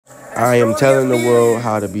I am telling the world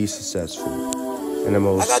how to be successful in the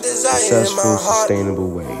most successful, sustainable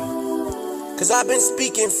way. Cause I've been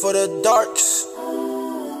speaking for the darks.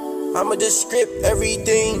 I'ma just script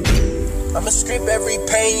everything. I'ma script every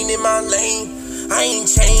pain in my lane. I ain't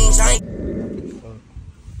changed, I ain't.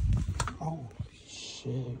 Oh,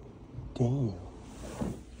 shit. Damn.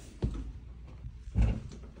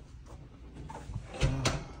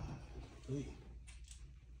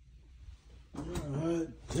 God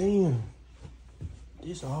damn.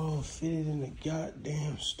 This all fitted in the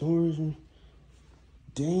goddamn storage room.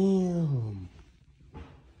 Damn.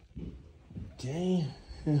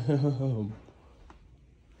 Damn.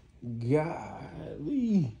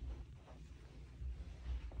 Golly.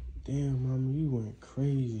 Damn, mama, you went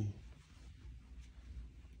crazy.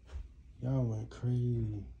 Y'all went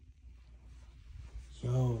crazy.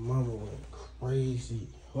 Yo, mama went crazy.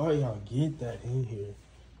 Why y'all get that in here?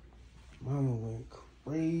 Mama went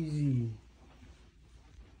crazy.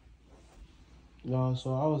 Y'all,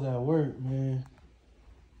 so I was at work, man.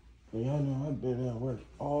 And y'all know I've been at work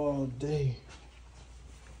all day.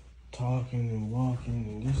 Talking and walking,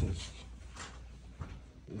 and this is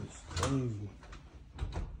crazy.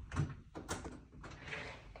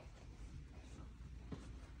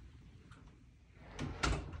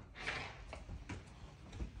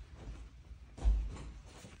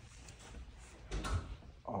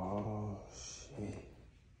 Oh, shit.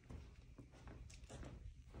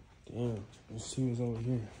 Damn, let's see what's over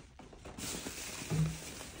here.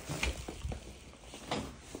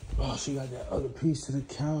 Oh, she got that other piece to the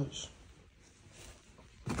couch.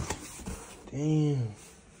 Damn.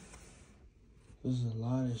 This is a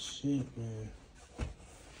lot of shit, man.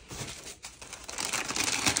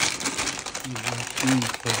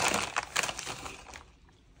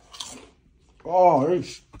 Oh,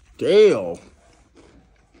 it's stale.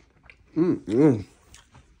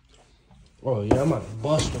 Oh, yeah, I'm about to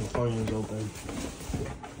bust them onions open.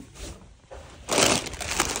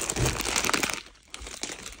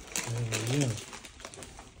 Yeah.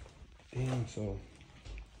 Damn, so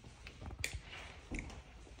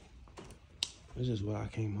this is what I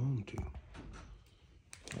came home to.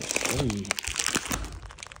 That's crazy.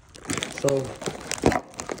 So,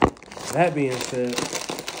 that being said,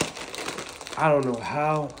 I don't know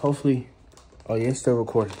how, hopefully, oh yeah, it's still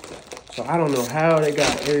recording. So I don't know how they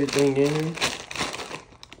got everything in here,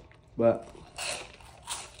 but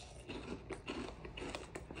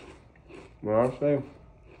what I'm saying,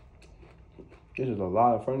 this is a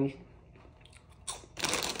lot of furniture.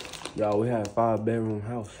 Y'all, we had a 5-bedroom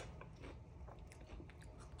house.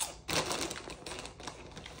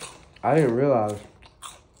 I didn't realize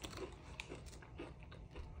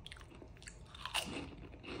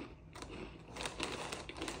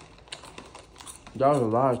that was a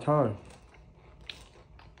lot of time.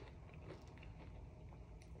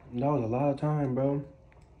 That was a lot of time, bro.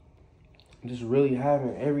 Just really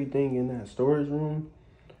having everything in that storage room.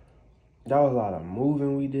 That was a lot of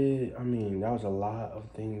moving we did. I mean, that was a lot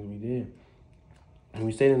of things we did. And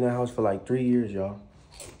we stayed in that house for like 3 years, y'all.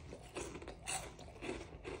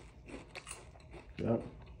 Yep.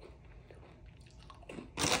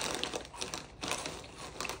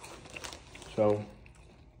 So,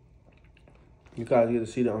 you guys get to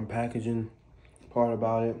see the unpackaging part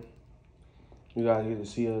about it. You guys get to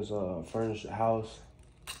see us furnish the house.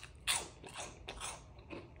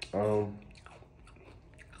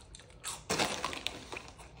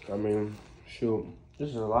 I mean, shoot, this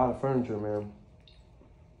is a lot of furniture, man.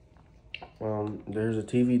 There's a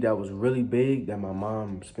TV that was really big that my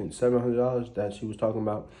mom spent $700 that she was talking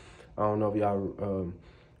about. I don't know if y'all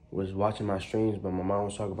was watching my streams, but my mom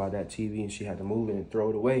was talking about that TV and she had to move it and throw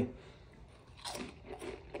it away.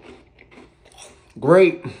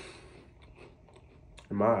 Great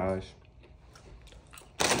in my eyes,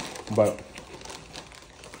 but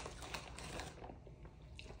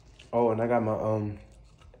oh, and I got my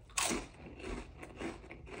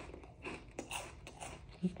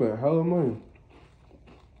I spent hella money.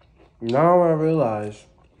 Now I realize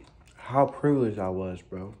how privileged I was,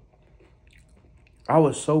 bro. I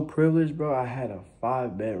was so privileged, bro. I had a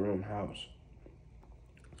 5-bedroom house.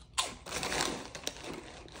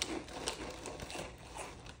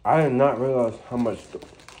 I did not realize how much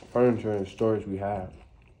furniture and storage we had.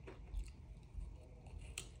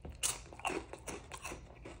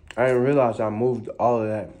 I didn't realize I moved all of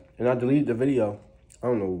that. And I deleted the video. I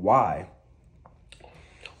don't know why.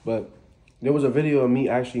 But there was a video of me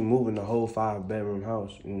actually moving the whole 5-bedroom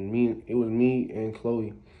house. And it was me and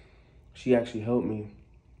Chloe. She actually helped me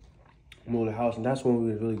move the house. And that's when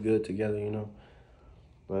we were really good together, you know.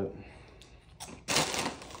 But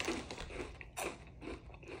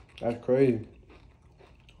That's crazy.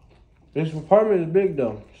 This apartment is big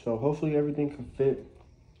though, so hopefully everything can fit.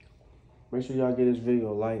 Make sure y'all get this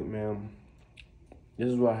video a like, man. This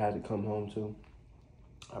is what I had to come home to.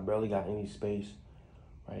 I barely got any space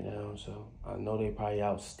right now, so I know they probably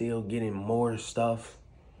out still getting more stuff.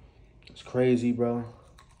 It's crazy, bro.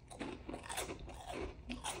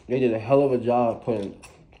 They did a hell of a job putting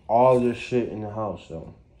all this shit in the house,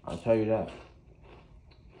 so I'll tell you that.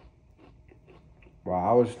 While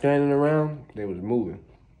I was standing around, they was moving.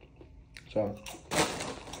 So,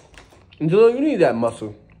 Angelo, you need that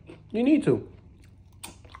muscle. You need to.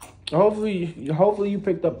 Hopefully you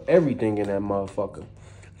picked up everything in that motherfucker.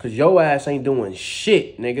 Cause your ass ain't doing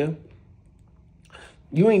shit, nigga.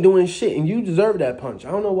 You ain't doing shit, and you deserve that punch.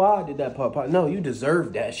 I don't know why I did that pop. No, you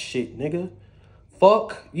deserve that shit, nigga.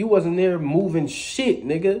 Fuck, you wasn't there moving shit,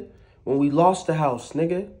 nigga, when we lost the house,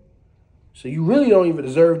 nigga. So you really don't even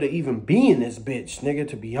deserve to even be in this bitch, nigga,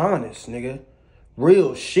 to be honest, nigga.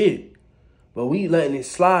 Real shit. But we letting it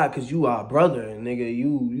slide because you our brother, and nigga,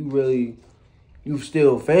 you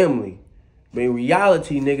still family. But in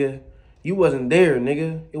reality, nigga, you wasn't there,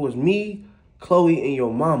 nigga. It was me, Chloe, and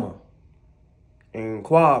your mama. And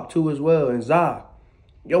Quab, too, as well, and Zah.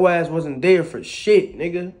 Your ass wasn't there for shit,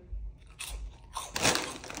 nigga.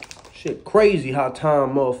 Shit crazy how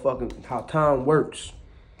time works.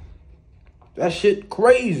 That shit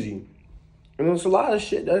crazy. And there's a lot of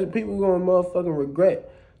shit that people gonna motherfucking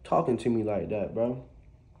regret talking to me like that, bro.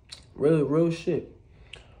 Really, real shit.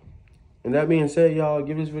 And that being said, y'all,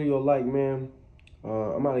 give this video a like, man.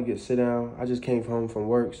 I'm about to sit down. I just came home from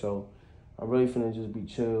work, so I'm really finna just be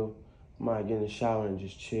chill. I might get in the shower and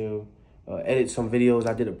just chill. Edit some videos.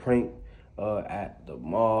 I did a prank at the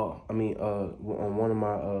mall. I mean, on one of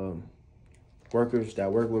my workers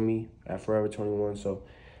that work with me at Forever 21. So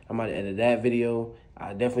I might edit that video.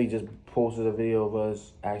 I definitely just posted a video of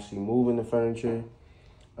us actually moving the furniture.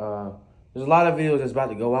 There's a lot of videos that's about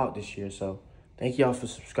to go out this year, so thank y'all for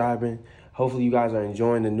subscribing. Hopefully you guys are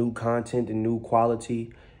enjoying the new content, the new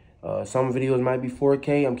quality. Some videos might be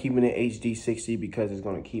 4K. I'm keeping it HD 60 because it's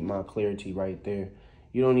going to keep my clarity right there.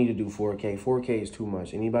 You don't need to do 4K. 4K is too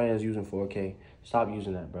much. Anybody that's using 4K, stop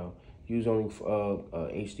using that, bro. Use only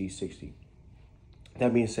HD 60.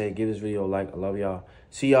 That being said, give this video a like. I love y'all.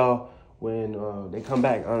 See y'all when they come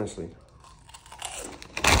back, honestly.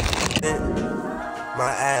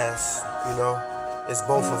 My ass, you know, it's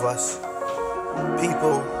both of us.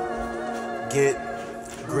 People get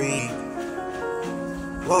greedy.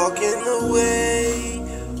 Walking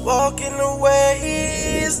away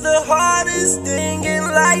is the hardest thing in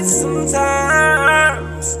life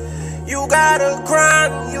sometimes. You gotta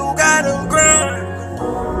grind,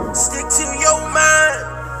 stick to your mind,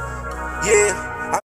 yeah.